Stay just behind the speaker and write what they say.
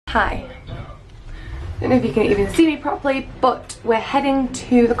Hi. I don't know if you can even see me properly, but we're heading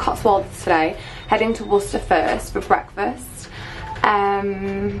to the Cotswolds today. Heading to Worcester first for breakfast.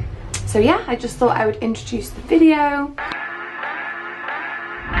 So yeah, I just thought I would introduce the video.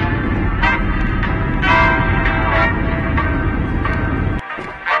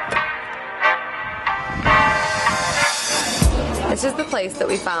 This is the place that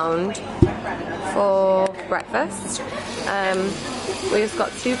we found for breakfast. We just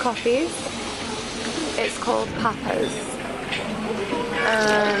got 2 coffees. It's called Papa's.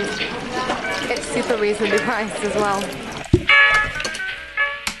 And it's super reasonably priced as well.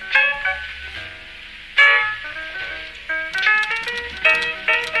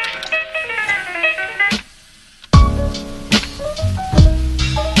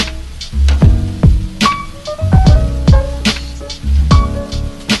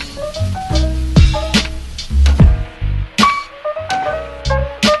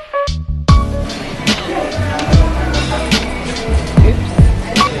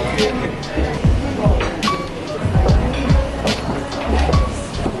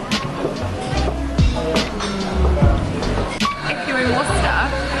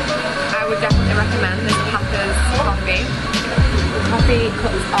 The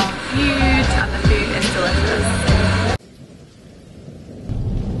cups are huge and the food is delicious.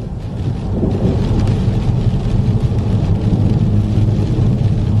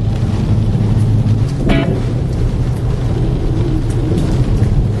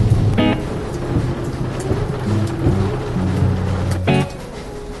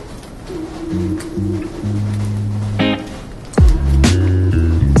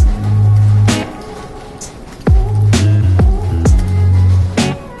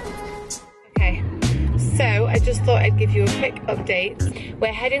 Thought I'd give you a quick update.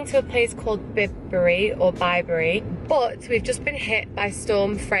 We're heading to a place called Bibury or Bibury, but we've just been hit by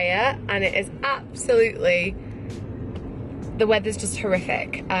Storm Freya and it is absolutely, the weather's just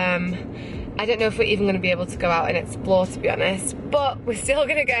horrific. I don't know if we're even going to be able to go out and explore, to be honest, but we're still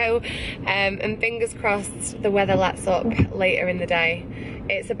going to go, and fingers crossed the weather lets up later in the day.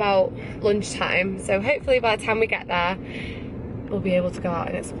 It's about lunchtime, so hopefully by the time we get there we'll be able to go out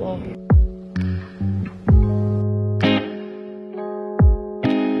and explore.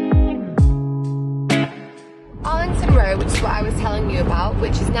 Which is what I was telling you about,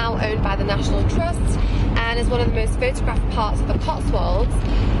 which is now owned by the National Trust and is one of the most photographed parts of the Cotswolds,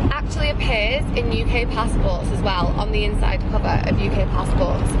 actually appears in UK passports as well, on the inside cover of UK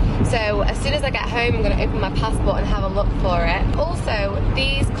passports. So as soon as I get home I'm going to open my passport and have a look for it. Also,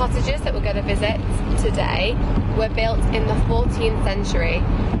 these cottages that we're going to visit today were built in the 14th century.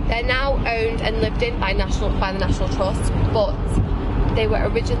 They're now owned and lived in by the National Trust, but they were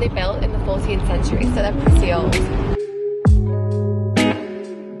originally built in the 14th century, so they're pretty old.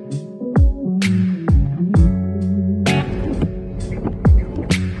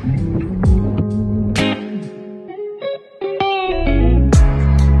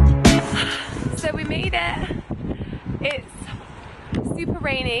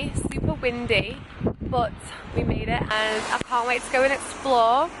 Rainy, super windy, but we made it and I can't wait to go and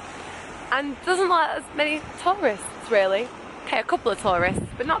explore. And doesn't let as many tourists really. Okay, a couple of tourists,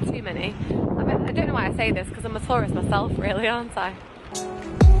 but not too many. I mean, I don't know why I say this because I'm a tourist myself really, aren't I?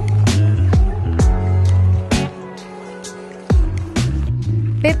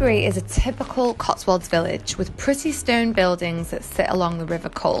 Bibury is a typical Cotswolds village with pretty stone buildings that sit along the River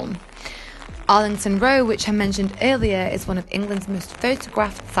Colne. Arlington Row, which I mentioned earlier, is one of England's most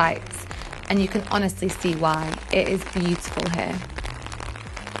photographed sites, and you can honestly see why. It is beautiful here.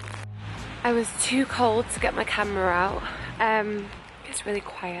 I was too cold to get my camera out. It's really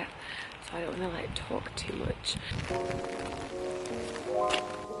quiet, so I don't want to talk too much.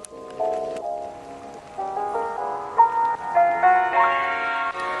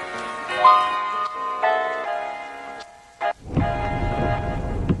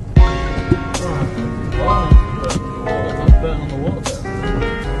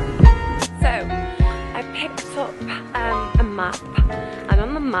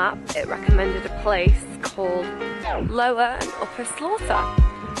 Map, it recommended a place called Lower and Upper Slaughter,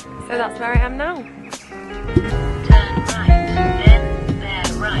 so that's where I am now. Turn right, then bear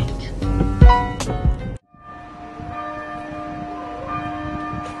right.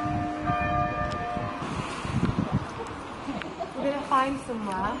 We're gonna find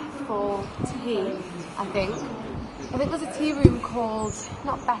somewhere for tea, I think. I think there's a tea room called,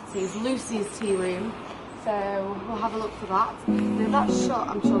 not Betty's, Lucy's tea room. So we'll have a look for that. And if that's shut,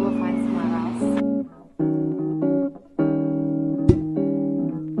 I'm sure we'll find somewhere else.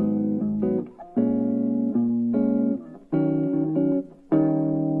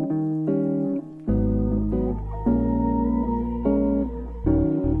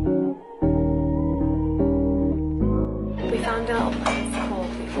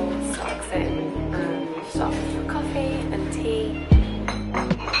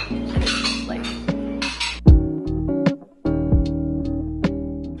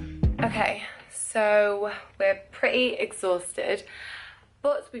 pretty exhausted,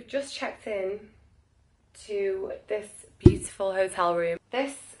 but we've just checked in to this beautiful hotel room.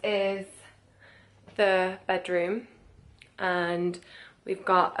 This is the bedroom, and we've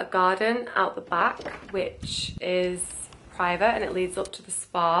got a garden out the back which is private and it leads up to the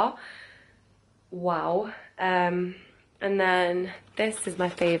spa. Wow. And then this is my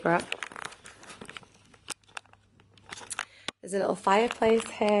favourite. There's a little fireplace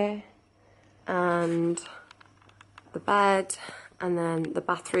here and the bed, and then the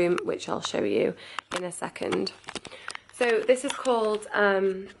bathroom, which I'll show you in a second. So this is called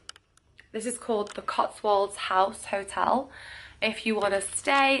the Cotswolds House Hotel. If you want to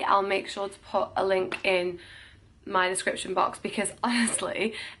stay, I'll make sure to put a link in my description box, because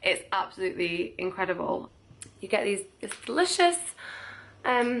honestly it's absolutely incredible. You get this delicious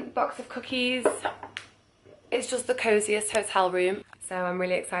box of cookies. It's just the coziest hotel room, so I'm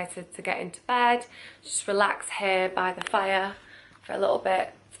really excited to get into bed, just relax here by the fire for a little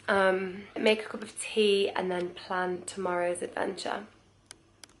bit, make a cup of tea, and then plan tomorrow's adventure.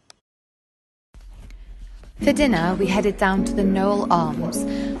 For dinner, we headed down to the Knoll Arms,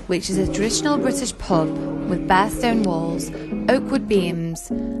 which is a traditional British pub with bare stone walls, oak wood beams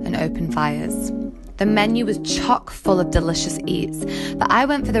and open fires. The menu was chock full of delicious eats, but I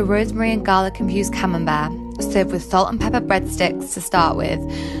went for the rosemary and garlic infused camembert, served with salt and pepper breadsticks to start with,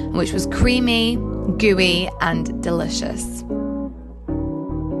 which was creamy, gooey and delicious.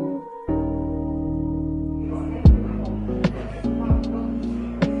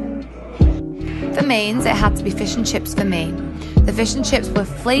 For mains, it had to be fish and chips for me. The fish and chips were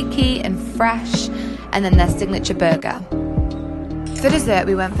flaky and fresh, and then their signature burger. For dessert,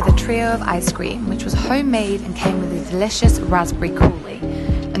 we went for the trio of ice cream, which was homemade and came with a delicious raspberry coulis,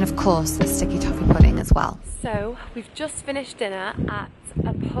 and of course a sticky toffee pudding as well. So we've just finished dinner at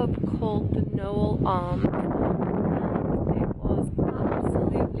a pub called the Knoll Arms. It was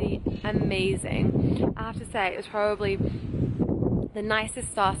absolutely amazing. I have to say, it was probably the nicest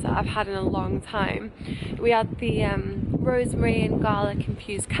starter I've had in a long time. We had the rosemary and garlic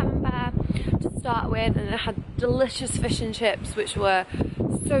infused camembert to start with, and it had delicious fish and chips which were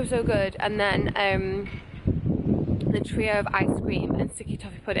so good, and then the trio of ice cream and sticky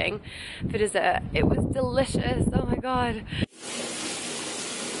toffee pudding for dessert. It was delicious, oh my god.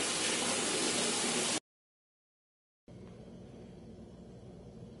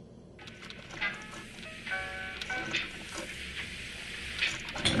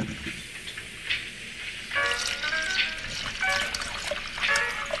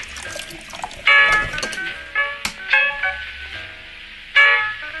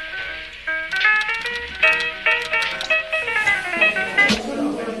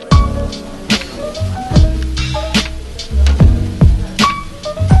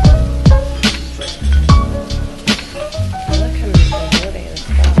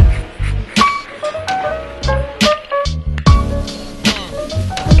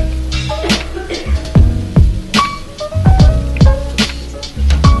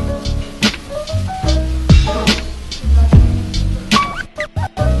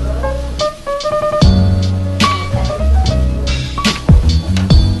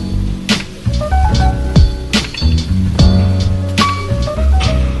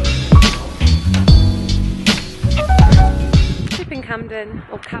 Campden,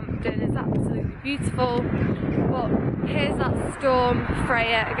 or Campden, is absolutely beautiful, but here's that storm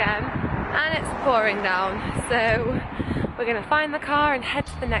Freya again, and it's pouring down, so we're going to find the car and head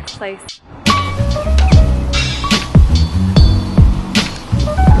to the next place.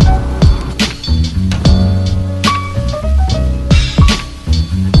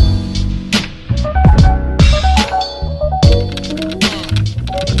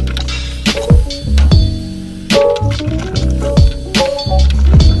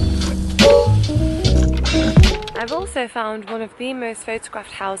 I've also found one of the most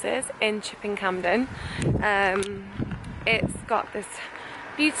photographed houses in Chipping Campden. It's got this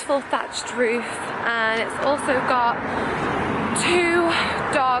beautiful thatched roof, and it's also got two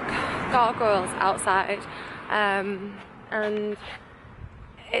gargoyles outside, and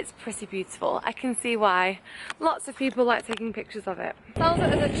it's pretty beautiful. I can see why lots of people like taking pictures of it. It sounds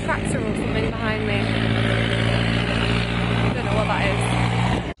like there's a tractor or something behind me. I don't know what that is.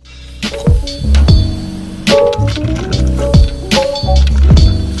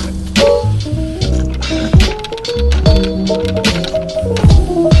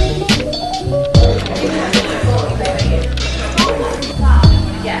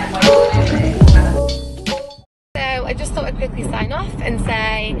 So I just thought I'd quickly sign off and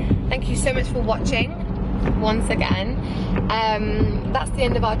say thank you so much for watching. once again. That's the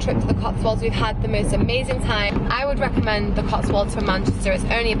end of our trip to the Cotswolds. We've had the most amazing time. I would recommend the Cotswolds from Manchester. It's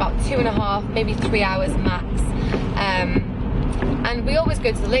only about 2.5, maybe 3 hours max. And we always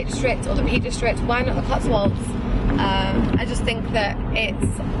go to the Lake District or the Peak District. Why not the Cotswolds? I just think that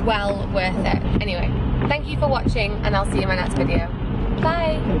it's well worth it. Anyway, thank you for watching, and I'll see you in my next video.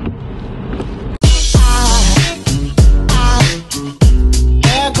 Bye!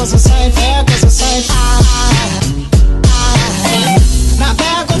 There goes a sight, there goes a sight. Now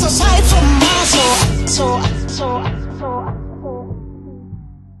there goes a sight.